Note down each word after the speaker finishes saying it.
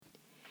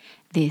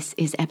This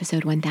is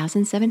episode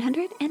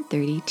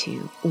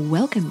 1732.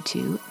 Welcome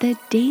to the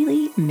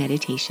Daily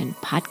Meditation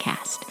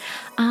Podcast.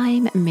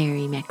 I'm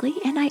Mary Meckley,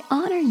 and I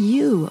honor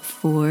you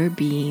for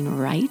being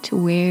right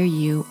where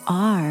you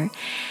are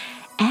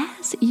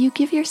as you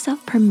give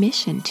yourself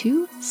permission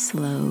to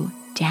slow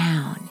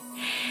down.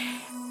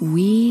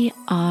 We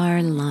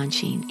are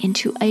launching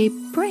into a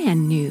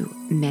brand new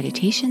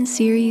meditation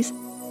series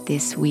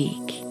this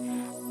week,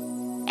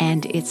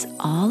 and it's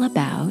all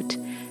about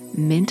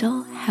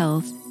mental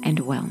health and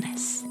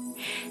wellness.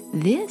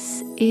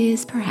 This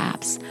is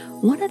perhaps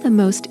one of the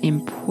most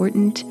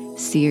important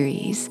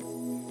series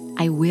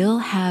I will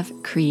have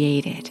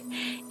created.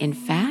 In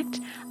fact,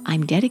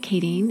 I'm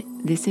dedicating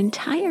this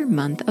entire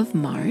month of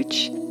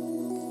March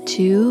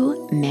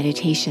to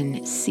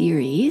meditation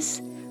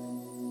series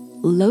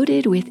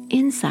loaded with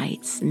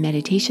insights,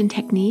 meditation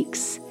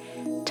techniques,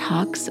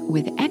 talks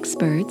with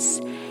experts,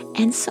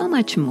 and so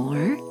much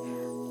more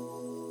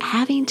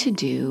having to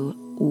do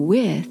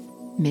with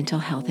mental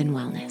health and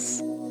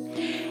wellness.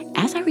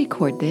 As I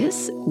record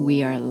this,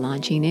 we are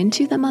launching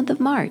into the month of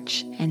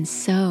March, and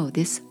so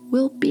this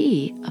will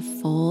be a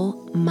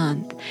full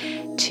month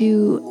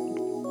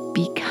to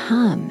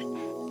become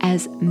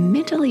as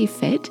mentally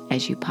fit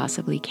as you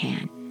possibly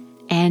can.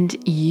 And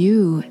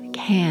you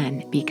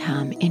can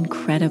become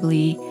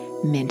incredibly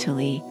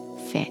mentally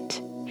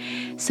fit.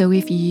 So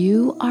if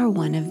you are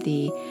one of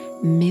the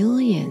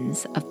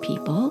millions of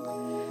people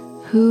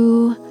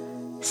who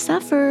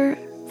suffer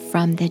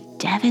from the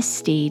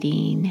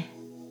devastating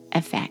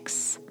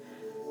effects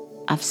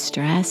of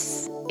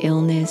stress,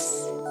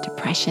 illness,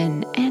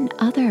 depression, and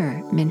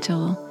other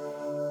mental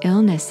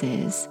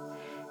illnesses,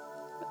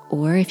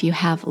 or if you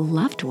have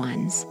loved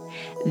ones,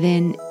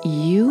 then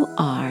you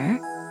are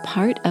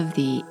part of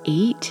the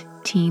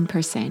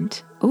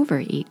 18%,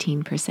 over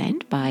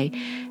 18% by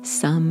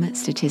some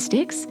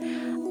statistics,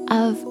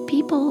 of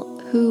people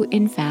who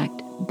in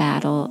fact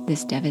battle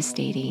this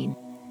devastating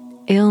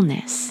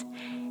illness.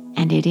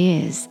 And it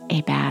is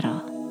a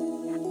battle.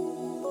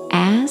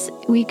 As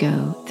we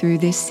go through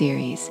this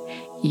series,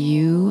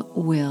 you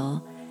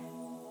will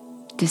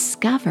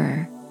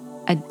discover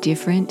a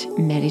different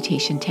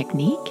meditation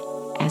technique,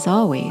 as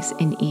always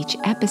in each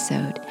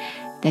episode,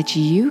 that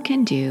you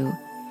can do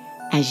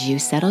as you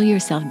settle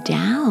yourself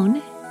down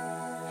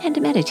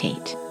and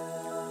meditate.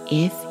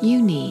 If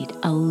you need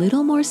a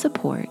little more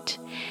support,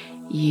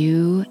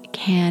 you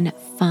can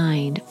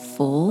find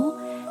full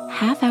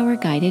half-hour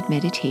guided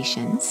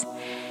meditations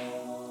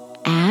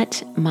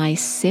at my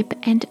Sip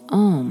and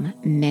Om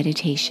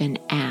meditation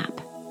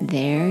app.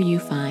 There you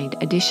find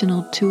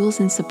additional tools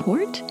and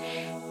support,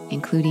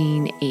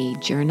 including a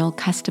journal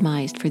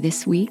customized for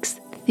this week's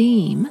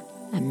theme,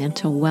 a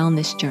mental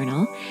wellness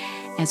journal,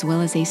 as well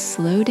as a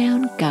slow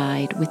down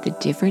guide with the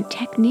different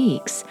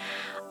techniques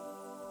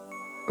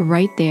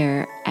right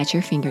there at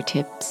your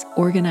fingertips,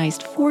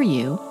 organized for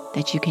you,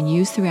 that you can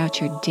use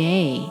throughout your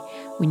day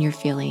when you're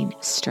feeling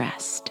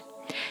stressed.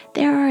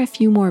 There are a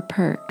few more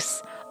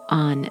perks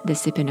on the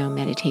Sip and Om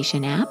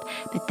meditation app,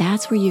 but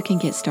that's where you can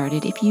get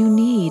started if you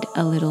need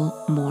a little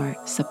more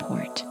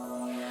support.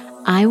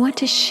 I want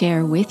to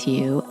share with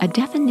you a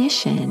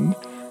definition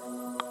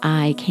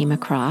I came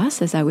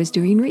across as I was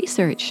doing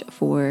research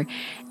for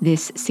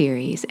this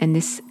series, and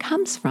this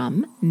comes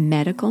from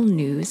Medical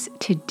News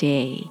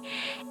Today,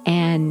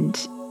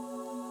 and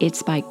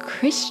it's by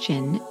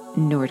Christian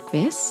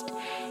Nordqvist,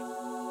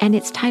 and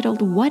it's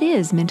titled, "What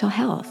is Mental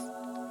Health?"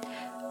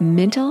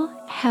 Mental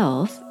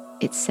health,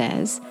 it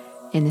says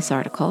in this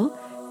article,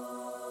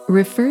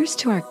 refers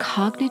to our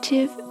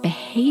cognitive,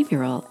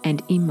 behavioral,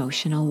 and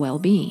emotional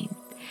well-being.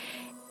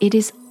 It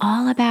is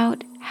all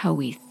about how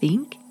we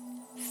think,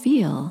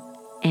 feel,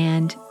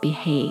 and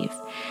behave.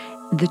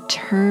 The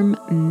term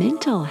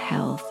mental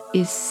health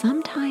is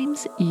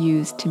sometimes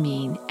used to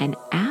mean an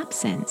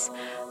absence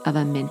of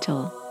a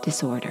mental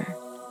disorder.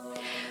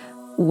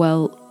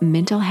 Well,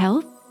 mental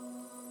health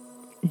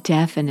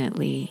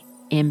definitely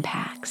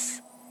impacts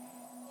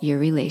your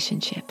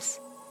relationships,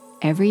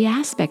 every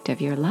aspect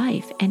of your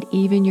life, and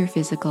even your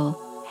physical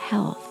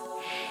health.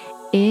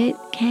 It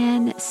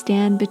can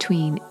stand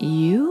between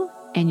you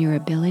and your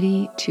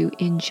ability to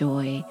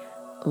enjoy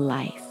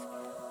life.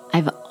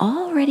 I've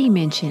already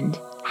mentioned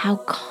how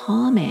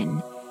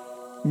common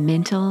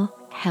mental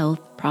health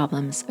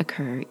problems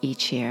occur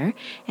each year,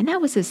 and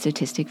that was a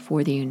statistic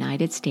for the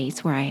United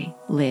States where I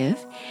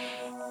live.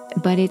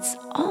 But it's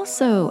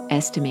also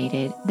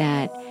estimated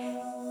that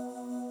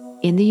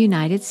in the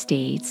United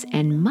States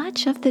and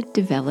much of the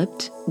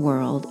developed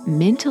world,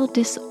 mental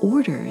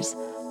disorders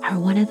are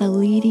one of the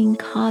leading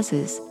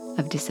causes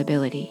of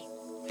disability.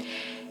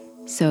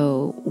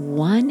 So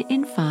 1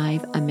 in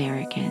 5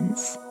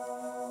 Americans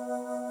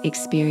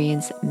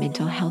experience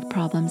mental health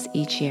problems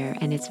each year,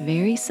 and it's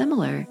very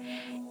similar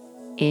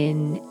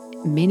in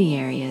many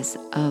areas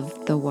of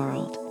the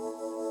world.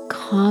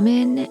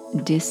 Common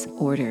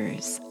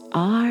disorders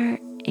are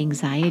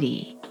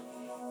anxiety,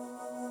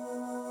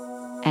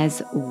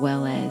 as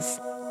well as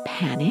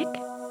panic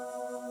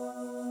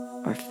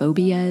or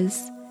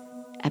phobias,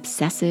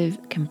 obsessive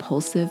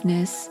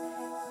compulsiveness,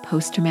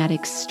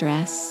 post-traumatic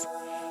stress,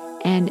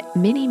 and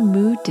many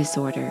mood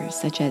disorders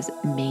such as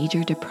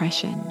major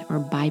depression or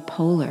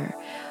bipolar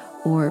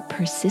or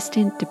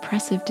persistent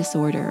depressive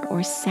disorder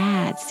or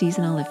SAD,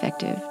 seasonal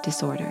affective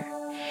disorder.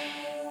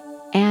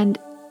 And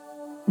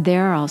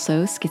there are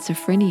also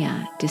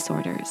schizophrenia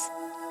disorders.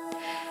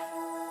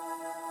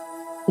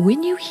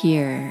 When you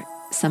hear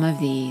some of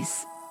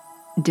these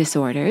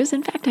disorders,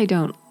 in fact, I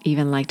don't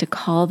even like to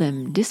call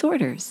them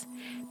disorders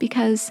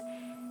because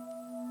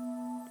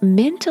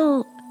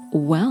mental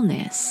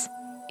wellness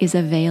is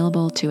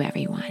available to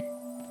everyone.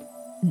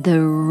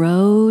 The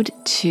road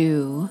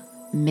to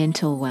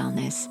mental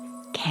wellness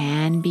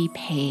can be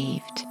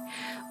paved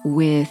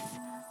with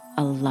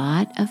a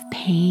lot of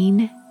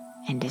pain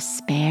and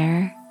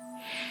despair,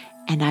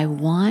 and I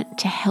want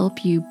to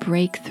help you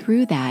break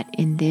through that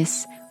in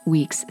this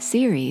week's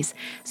series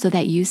so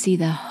that you see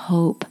the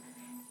hope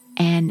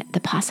and the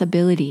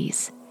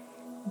possibilities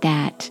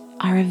that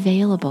are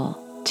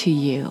available to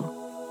you.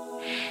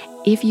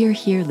 If you're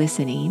here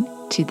listening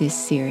to this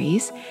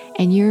series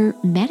and you're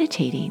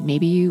meditating,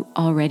 maybe you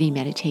already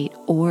meditate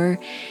or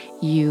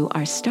you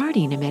are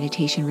starting a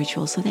meditation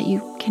ritual so that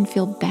you can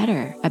feel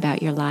better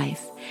about your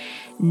life,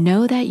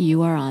 know that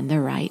you are on the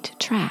right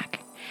track.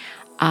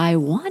 I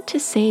want to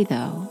say,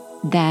 though,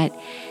 that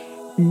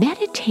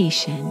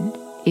meditation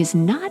is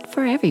not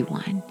for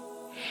everyone,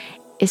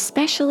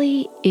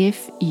 especially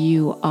if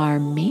you are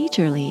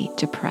majorly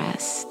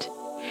depressed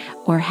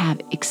or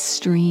have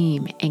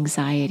extreme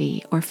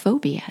anxiety or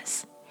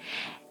phobias.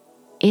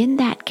 In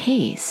that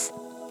case,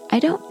 I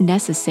don't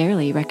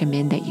necessarily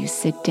recommend that you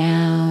sit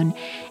down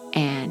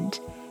and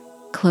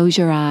close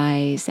your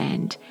eyes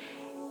and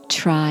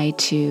try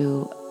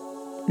to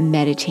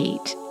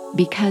meditate,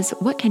 because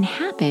what can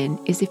happen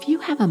is if you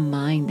have a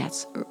mind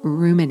that's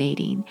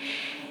ruminating,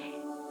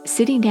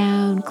 sitting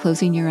down,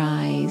 closing your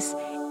eyes,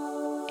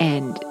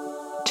 and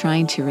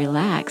trying to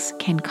relax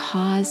can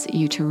cause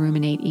you to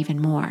ruminate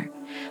even more.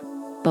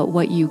 But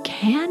what you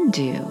can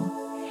do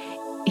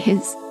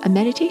is a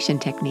meditation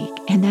technique,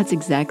 and that's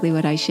exactly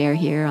what I share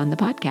here on the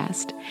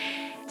podcast.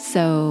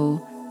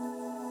 So,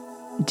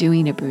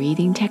 doing a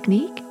breathing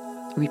technique,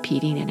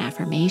 repeating an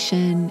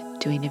affirmation,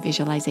 doing a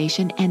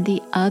visualization, and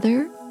the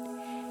other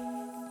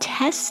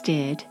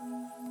tested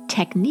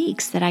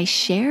techniques that I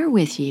share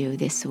with you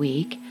this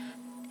week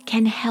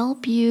can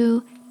help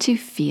you to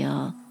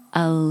feel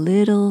a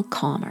little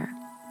calmer.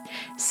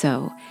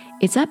 So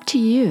it's up to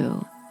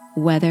you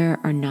whether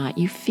or not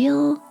you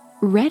feel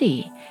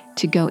ready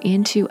to go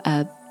into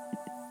a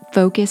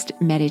focused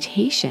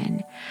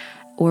meditation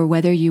or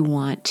whether you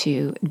want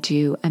to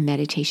do a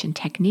meditation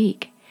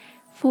technique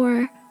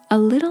for a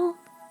little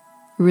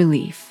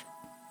relief.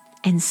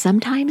 And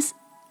sometimes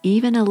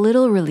even a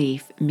little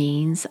relief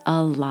means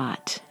a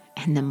lot.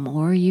 And the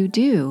more you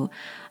do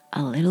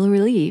a little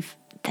relief,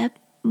 the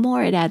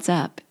more it adds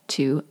up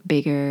to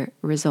bigger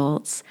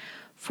results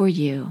for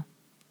you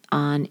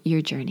on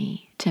your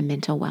journey to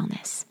mental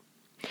wellness.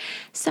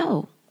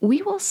 So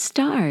we will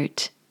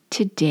start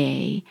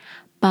today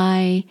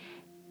by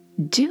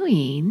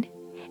doing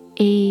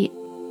a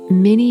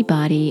mini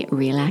body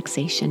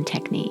relaxation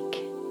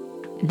technique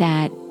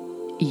that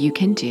you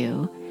can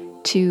do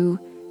to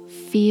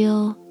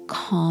feel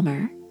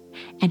calmer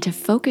and to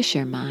focus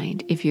your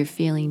mind if you're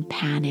feeling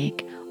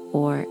panic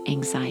or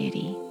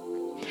anxiety.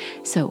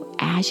 So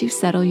as you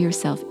settle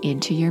yourself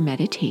into your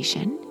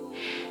meditation,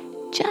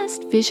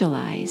 just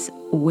visualize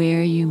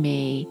where you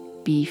may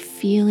be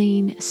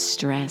feeling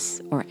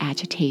stress or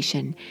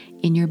agitation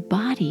in your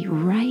body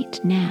right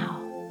now.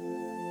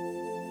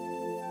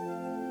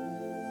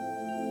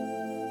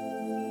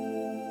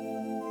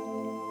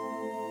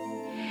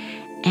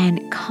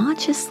 And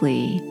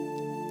consciously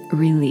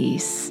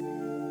release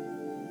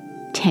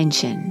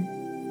tension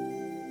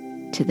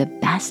to the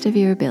best of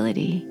your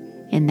ability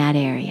in that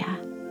area.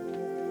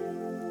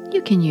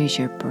 You can use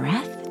your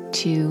breath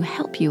to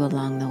help you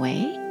along the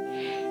way.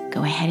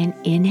 Go ahead and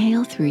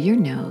inhale through your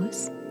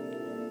nose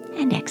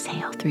and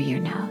exhale through your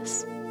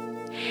nose.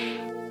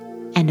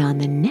 And on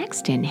the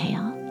next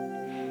inhale,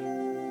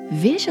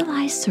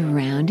 visualize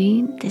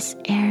surrounding this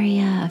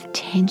area of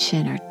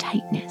tension or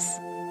tightness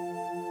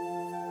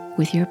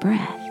with your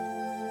breath.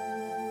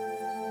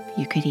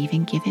 You could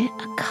even give it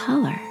a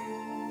color.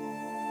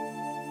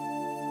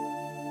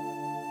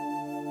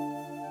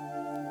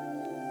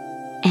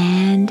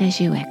 And as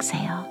you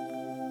exhale,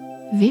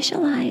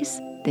 visualize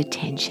the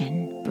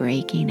tension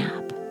breaking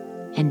up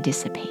and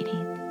dissipating.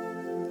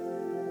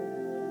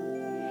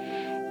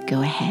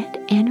 Go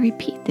ahead and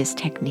repeat this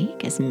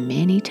technique as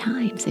many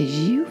times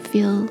as you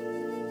feel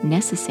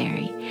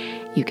necessary.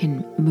 You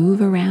can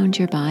move around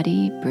your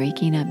body,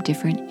 breaking up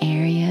different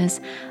areas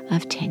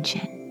of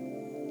tension.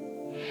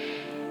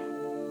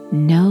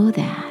 Know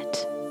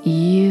that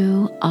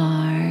you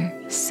are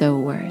so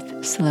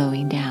worth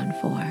slowing down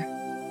for.